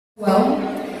Well,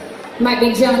 might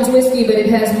be John's whiskey, but it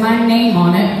has my name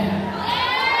on it.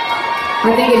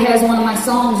 I think it has one of my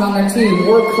songs on there too.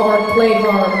 Work hard, play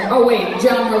hard. Oh wait,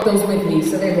 John wrote those with me,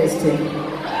 so there it is too.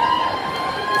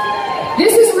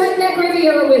 This is Redneck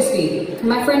Riviera whiskey.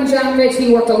 My friend John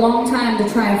Gretchen worked a long time to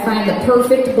try and find the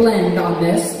perfect blend on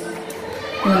this.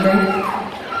 You want a drink?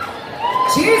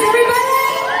 Cheers, everybody!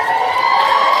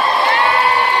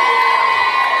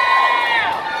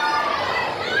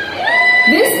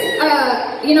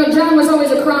 John was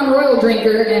always a Crown Royal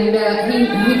drinker, and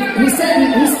he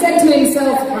said to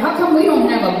himself, how come we don't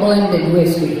have a blended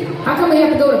whiskey? How come we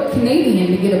have to go to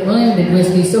Canadian to get a blended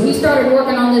whiskey? So he started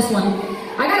working on this one.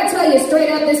 I gotta tell you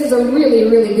straight up, this is a really,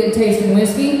 really good tasting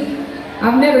whiskey.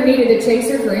 I've never needed a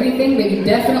chaser for anything, but you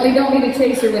definitely don't need a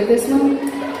chaser with this one.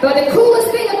 But the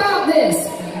coolest thing about this,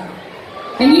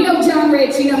 and you know John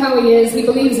Rich, you know how he is, he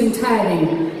believes in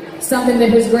tithing, something that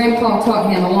his grandpa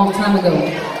taught him a long time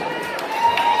ago.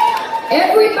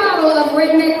 Every bottle of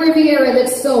Redneck Riviera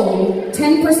that's sold,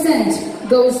 10%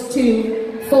 goes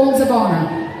to Folds of Honor.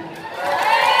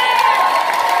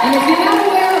 And if you're not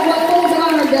aware of what Folds of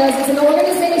Honor does, it's an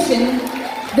organization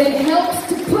that helps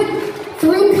to put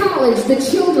through college the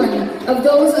children of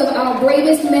those of our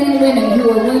bravest men and women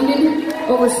who are wounded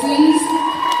overseas,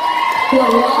 who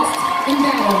are lost in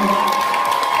battle.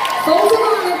 Folds of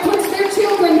Honor puts their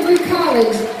children through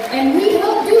college, and we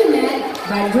help doing that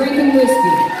by drinking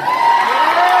whiskey.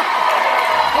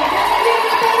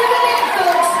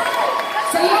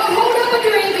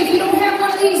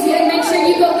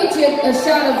 A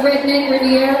shot of Redneck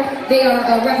Riviera. They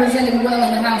are represented well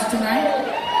in the house tonight.